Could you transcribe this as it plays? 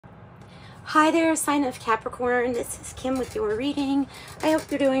Hi there, sign of Capricorn. This is Kim with your reading. I hope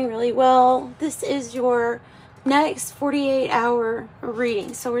you're doing really well. This is your next 48-hour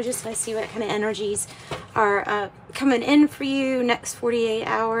reading. So we're just going to see what kind of energies are coming in for you next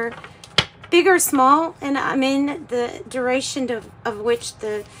 48-hour. Big or small, and I mean the duration of which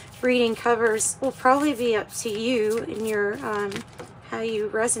the reading covers will probably be up to you and your how you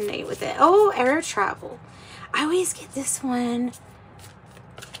resonate with it. Oh, air travel. I always get this one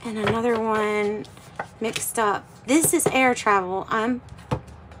and another one mixed up. This is air travel. I'm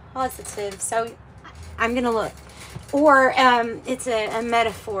positive, so I'm gonna look. Or it's a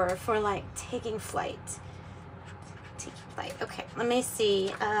metaphor for like taking flight. Taking flight. Okay, let me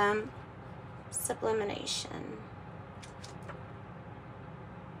see. Sublimation.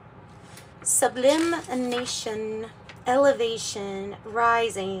 Sublimation, elevation,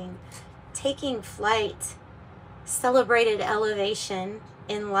 rising, taking flight, celebrated elevation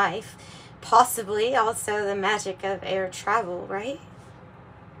in life, possibly also the magic of air travel, right?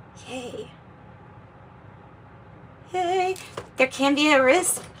 Yay. Yay. There can be a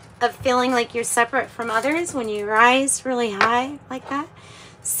risk of feeling like you're separate from others when you rise really high like that.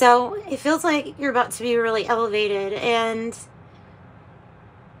 So it feels like you're about to be really elevated, and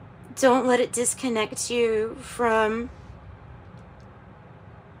don't let it disconnect you from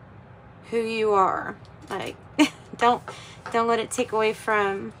who you are. Like, don't let it take away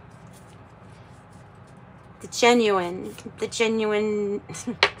from the genuinity.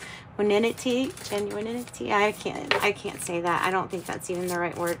 I can't say that. I don't think that's even the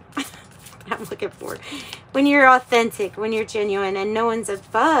right word I'm looking for. When you're authentic, when you're genuine, and no one's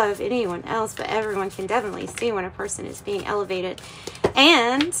above anyone else, but everyone can definitely see when a person is being elevated.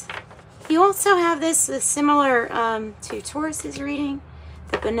 And you also have this similar to Taurus's reading,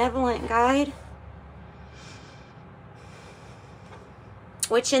 the benevolent guide,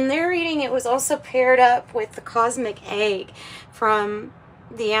 which in their reading it was also paired up with the cosmic egg from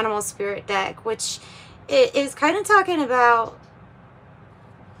the animal spirit deck, which is kind of talking about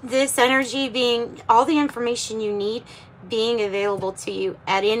this energy being all the information you need being available to you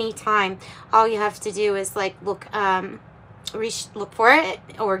at any time. All you have to do is like look for it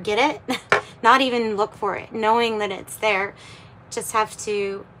or get it. Not even look for it, knowing that it's there. Just have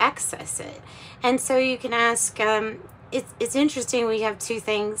to access it. And so you can ask, it's interesting, we have two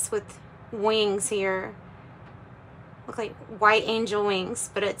things with wings here. Look like white angel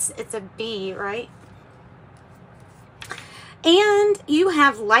wings, but it's a bee, right? And you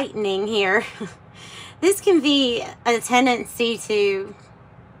have lightning here. This can be a tendency to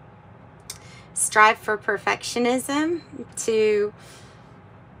strive for perfectionism, to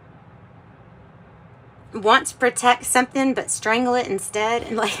want to protect something but strangle it instead.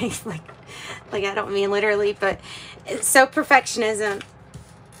 And like I don't mean literally, but so perfectionism.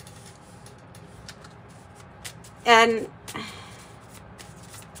 And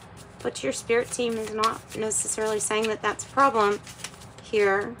but your spirit team is not necessarily saying that that's a problem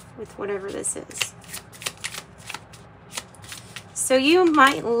here with whatever this is. So you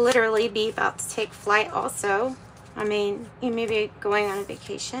might literally be about to take flight also. I mean, you may be going on a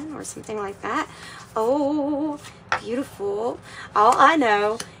vacation or something like that. Oh, beautiful. All I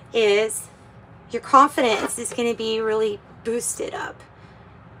know is your confidence is going to be really boosted up.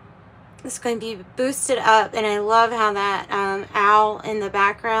 It's going to be boosted up, and I love how that owl in the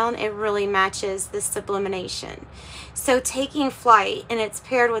background, it really matches the sublimation. So taking flight, and it's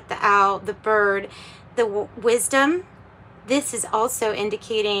paired with the owl, the bird, the wisdom. This is also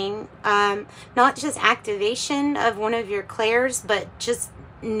indicating not just activation of one of your clairs, but just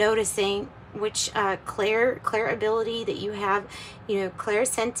noticing which clair ability that you have. You know,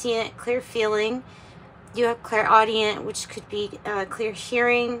 clairsentient, clear feeling. You have clairaudient, which could be clear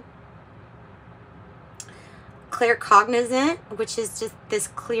hearing. Claircognizant, which is just this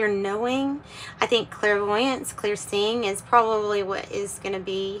clear knowing. I think clairvoyance, clear seeing is probably what is going to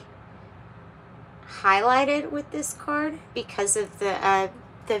be highlighted with this card because of the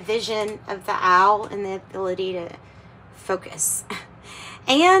vision of the owl and the ability to focus.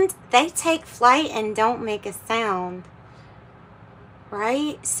 And they take flight and don't make a sound,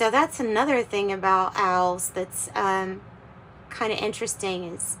 right? So that's another thing about owls that's kind of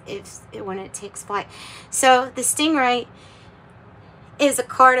interesting, is when it takes flight. So the stingray is a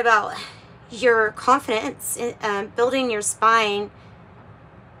card about your confidence, building your spine,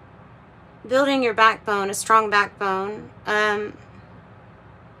 building your backbone, a strong backbone, and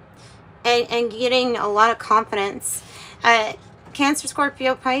getting a lot of confidence. Cancer,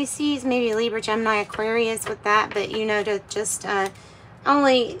 Scorpio, Pisces, maybe Libra, Gemini, Aquarius with that, but you know, to just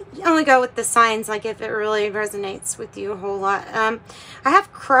only go with the signs, like if it really resonates with you a whole lot. I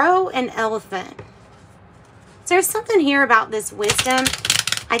have crow and elephant. So there's something here about this wisdom.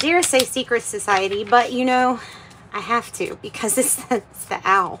 I dare say secret society, but you know, I have to, because it's the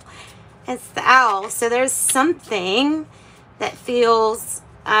owl. It's the owl. So there's something that feels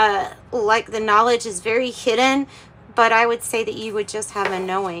like the knowledge is very hidden, but I would say that you would just have a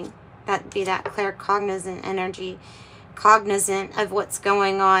knowing. That'd be that claircognizant energy, cognizant of what's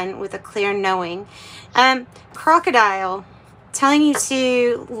going on with a clear knowing. Crocodile, telling you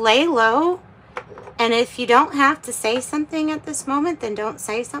to lay low, and if you don't have to say something at this moment, then don't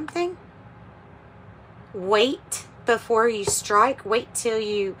say something. Wait before you strike. Wait till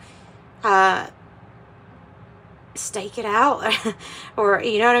you stake it out, or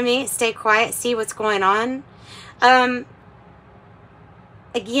you know what I mean, stay quiet, see what's going on.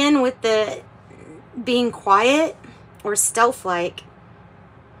 Again, with the being quiet or stealth-like,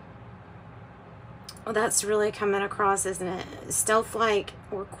 well, that's really coming across, isn't it? Stealth-like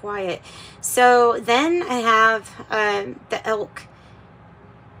or quiet. So then I have the elk.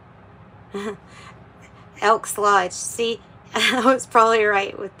 Elk's Lodge. See, I was probably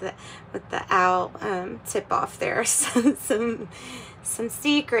right with the owl tip off there. some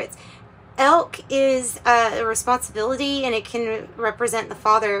secrets. Elk is a responsibility, and it can represent the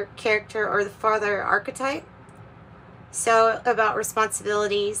father character or the father archetype. So about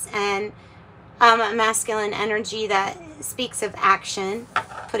responsibilities and masculine energy that speaks of action,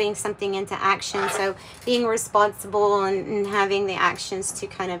 putting something into action. So being responsible and having the actions to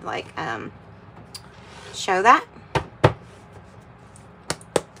kind of like show that.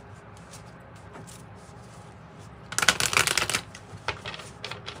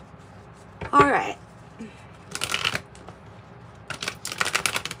 All right.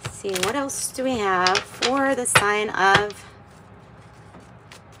 Let's see, what else do we have for the sign of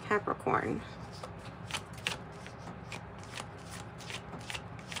Capricorn?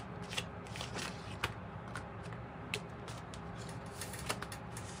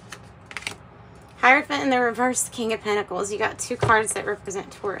 Hierophant in the reverse, King of Pentacles. You got two cards that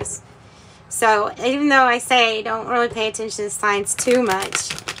represent Taurus. So even though I say don't really pay attention to the signs too much,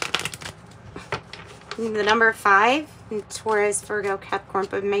 the number 5, Taurus, Virgo, Capricorn,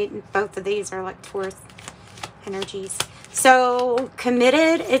 but both of these are like Taurus energies. So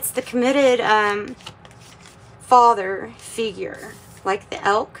committed, it's the committed father figure, like the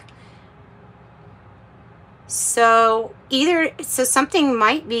elk. So something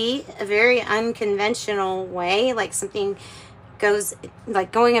might be a very unconventional way, like something goes,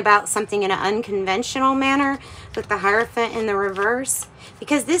 like going about something in an unconventional manner with the Hierophant in the reverse,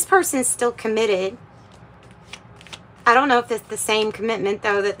 because this person's still committed. I don't know if it's the same commitment,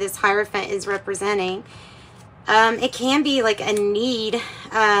 though, that this Hierophant is representing. It can be like a need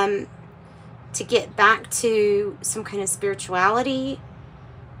to get back to some kind of spirituality,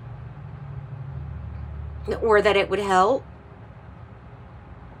 or that it would help.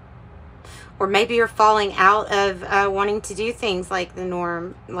 Or maybe you're falling out of wanting to do things like the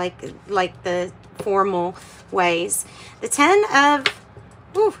norm, like the formal ways. The 10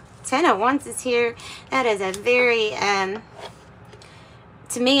 of Wands is here. That is a very,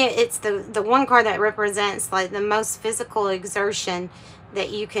 to me, it's the one card that represents like the most physical exertion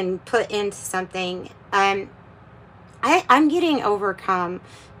that you can put into something. I'm getting overcome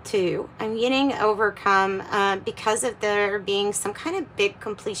too. I'm getting overcome because of there being some kind of big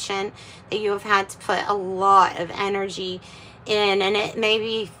completion that you have had to put a lot of energy in, and it may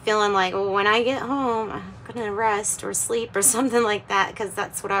be feeling like, well, when I get home, I'm gonna rest or sleep or something like that, because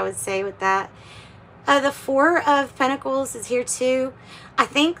that's what I would say with that. The 4 of Pentacles is here too. I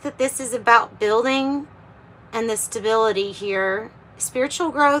think that this is about building and the stability here. Spiritual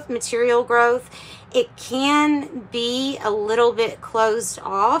growth, material growth. It can be a little bit closed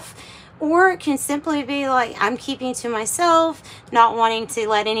off, or it can simply be like, I'm keeping to myself, not wanting to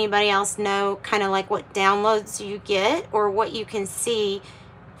let anybody else know kind of like what downloads you get or what you can see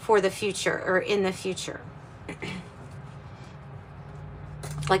for the future or in the future.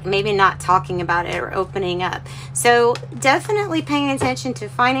 Like maybe not talking about it or opening up. So definitely paying attention to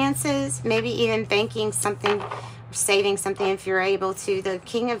finances, maybe even banking something, saving something if you're able to. The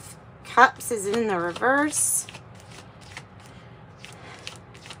King of Cups is in the reverse.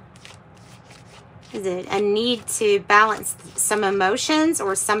 Is it a need to balance some emotions,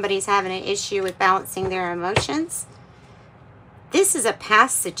 or somebody's having an issue with balancing their emotions? This is a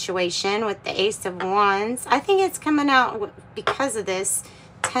past situation with the Ace of Wands. I think it's coming out because of this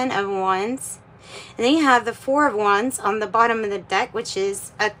 10 of Wands. And then you have the 4 of Wands on the bottom of the deck, which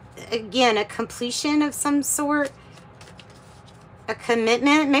is, again, a completion of some sort. a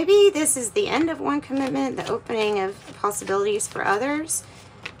commitment. Maybe this is the end of one commitment, the opening of possibilities for others.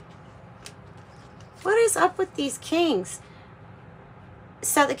 What is up with these kings?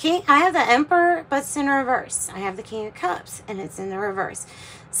 So the king, I have the Emperor, but it's in reverse. I have the King of Cups, and it's in the reverse.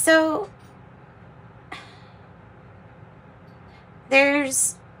 So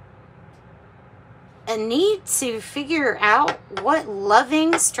there's a need to figure out what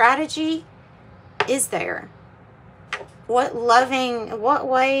loving strategy is there. What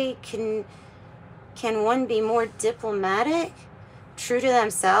way can one be more diplomatic, true to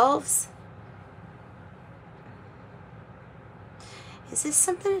themselves? Is this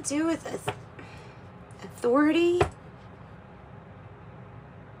something to do with authority?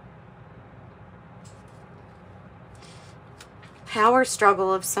 Power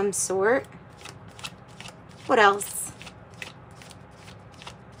struggle of some sort. What else?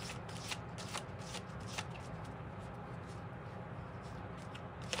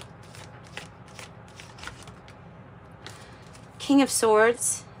 King of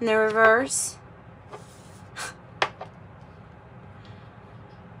Swords in the reverse.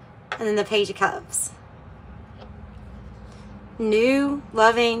 And then the Page of Cups. New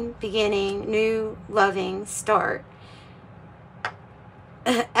loving beginning, new loving start.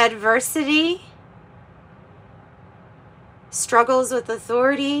 Adversity, struggles with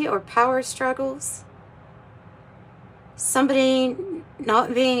authority or power struggles. Somebody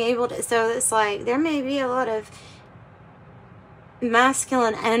not being able to, so it's like there may be a lot of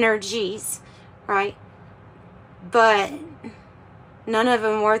masculine energies, right? But none of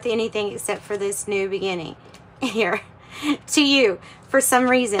them worth anything except for this new beginning here. To you, for some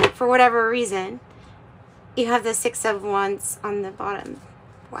reason, for whatever reason, you have the Six of Wands on the bottom.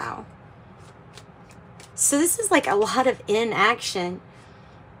 Wow. So this is like a lot of inaction.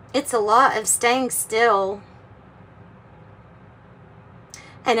 It's a lot of staying still.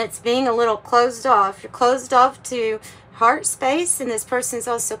 And it's being a little closed off. You're closed off to heart space, and this person's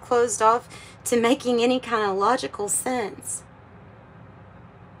also closed off to making any kind of logical sense.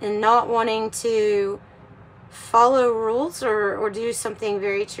 And not wanting to follow rules or do something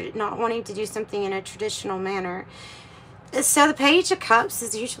very, not wanting to do something in a traditional manner. So the Page of Cups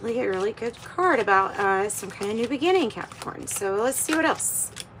is usually a really good card about some kind of new beginning, Capricorn. So let's see what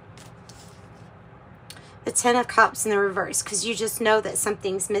else. The Ten of Cups in the reverse, because you just know that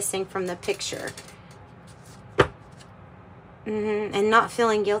something's missing from the picture. And not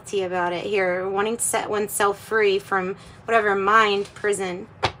feeling guilty about it here. Wanting to set oneself free from whatever mind prison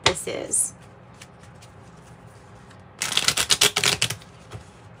this is.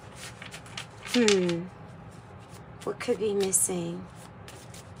 What could be missing?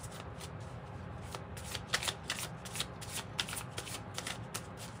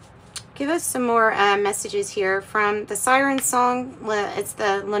 Give us some more messages here from the Siren Song. It's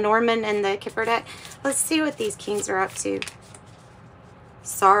the Lenormand and the Kipper deck. Let's see what these kings are up to.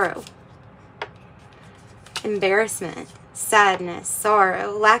 Sorrow. Embarrassment. Sadness.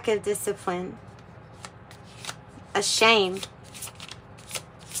 Sorrow. Lack of discipline. Ashamed.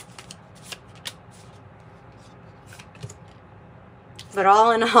 But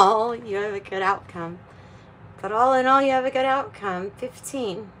all in all, you have a good outcome. But all in all, you have a good outcome.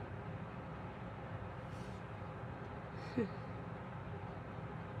 15.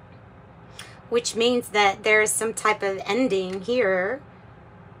 Which means that there is some type of ending here.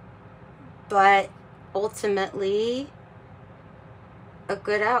 But ultimately, a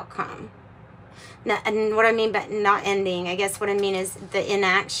good outcome. Now, and what I mean by not ending, I guess what I mean is the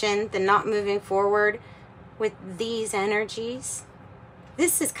inaction, the not moving forward with these energies.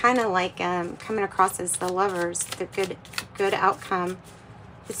 This is kind of like coming across as the Lovers, the good outcome.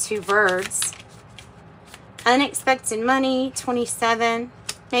 The two birds. Unexpected money, 27.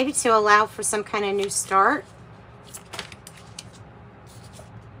 Maybe to allow for some kind of new start.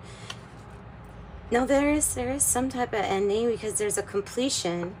 No, there is some type of ending because there's a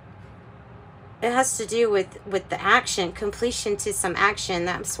completion. It has to do with the action, completion to some action.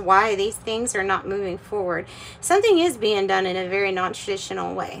 That's why these things are not moving forward. Something is being done in a very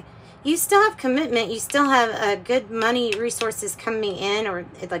non-traditional way. You still have commitment. You still have good money resources coming in, or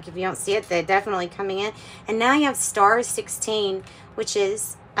like if you don't see it, they're definitely coming in. And now you have star 16, which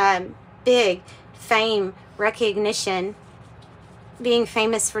is big fame, recognition, being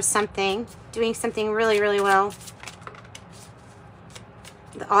famous for something, doing something really, really well.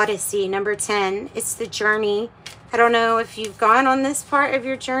 The Odyssey, number 10. It's the journey. I don't know if you've gone on this part of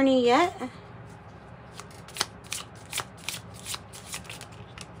your journey yet. I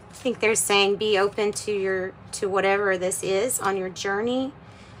think they're saying be open to whatever this is on your journey.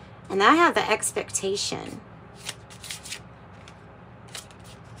 And I have the expectation.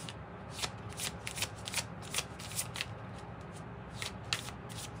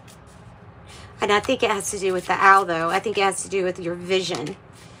 And I think it has to do with the owl, though. I think it has to do with your vision.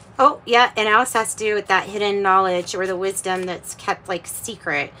 Oh, yeah, and it also has to do with that hidden knowledge or the wisdom that's kept, like,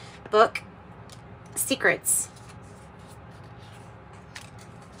 secret. Book. Secrets.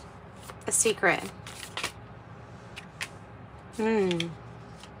 A secret. An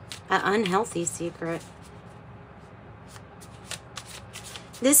unhealthy secret.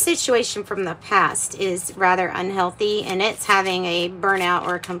 This situation from the past is rather unhealthy, and it's having a burnout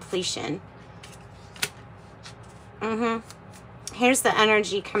or a completion. Here's the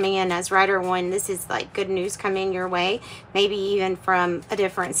energy coming in as Rider 1. This is like good news coming your way. Maybe even from a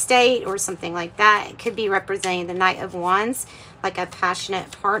different state or something like that. It could be representing the Knight of Wands, like a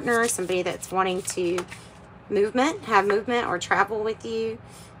passionate partner, somebody that's wanting to have movement or travel with you.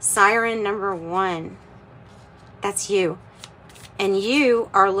 Siren number 1. That's you. And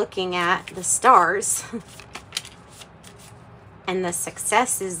you are looking at the stars. And the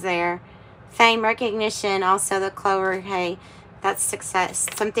success is there. Fame, recognition, also the clover. Hey, that's success.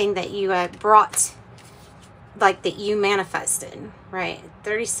 Something that you brought, like that you manifested, right?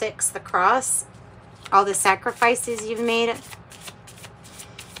 36, the cross. All the sacrifices you've made.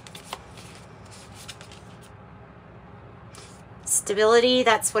 Stability,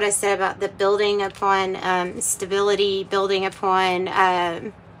 that's what I said about the building upon stability, building upon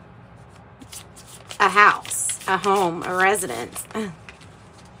a house, a home, a residence.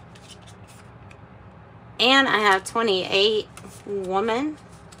 And I have 28, woman.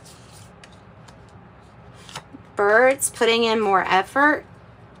 Birds, putting in more effort.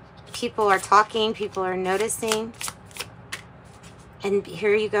 People are talking, people are noticing. And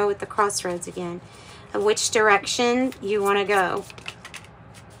here you go with the crossroads again. Which direction you want to go.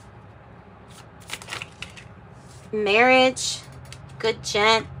 Marriage, good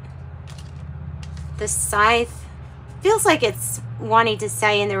gent. The scythe feels like it's wanting to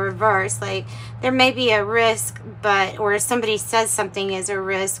say in the reverse, like there may be a risk, but, or if somebody says something is a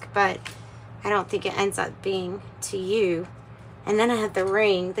risk, but I don't think it ends up being to you. And then I have the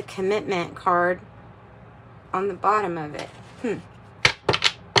ring, the commitment card on the bottom of it.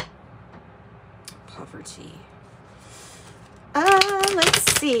 Poverty.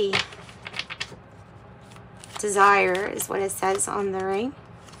 Let's see. Desire is what it says on the ring.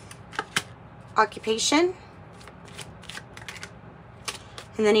 Occupation.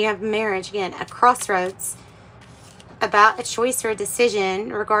 And then you have marriage again, a crossroads about a choice or a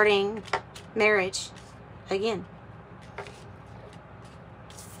decision regarding marriage again.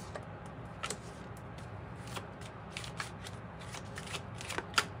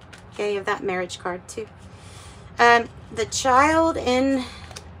 Yeah, you have that marriage card too. The child in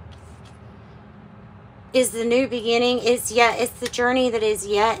is the new beginning, it's the journey that is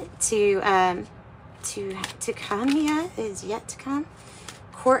yet to come yet, is yet to come.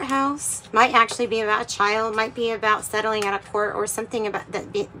 Courthouse might actually be about a child, might be about settling at a court or something about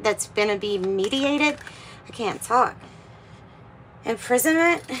that's gonna be mediated. I can't talk.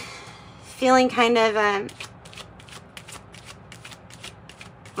 Imprisonment, feeling kind of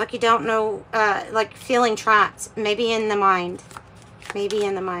like you don't know, like feeling trapped, maybe in the mind, maybe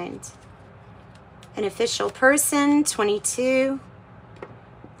in the mind. An official person, 22.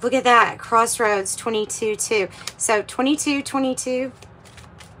 Look at that, crossroads, 22 too. So 22, 22.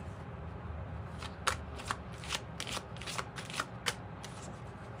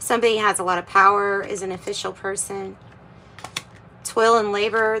 Somebody has a lot of power, is an official person. Toil and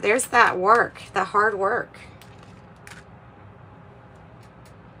labor, there's that work, the hard work.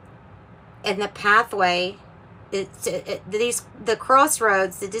 And the pathway, the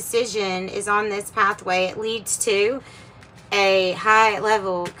crossroads, the decision is on this pathway. It leads to a high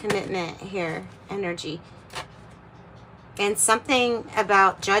level commitment here, energy. And something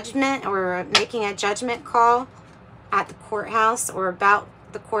about judgment or making a judgment call at the courthouse or about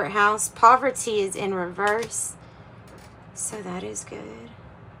the courthouse. Poverty is in reverse. So that is good.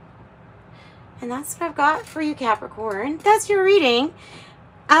 And that's what I've got for you, Capricorn. That's your reading.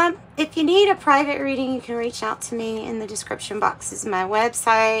 If you need a private reading, you can reach out to me in the description box. This is my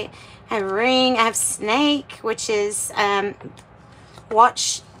website. I have a ring. I have snake, which is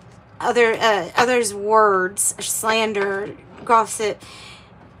watch others' words, slander, gossip.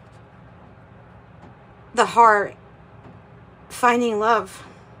 The heart. Finding love.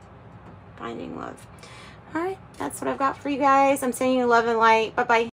 Finding love. All right. That's what I've got for you guys. I'm sending you love and light. Bye-bye.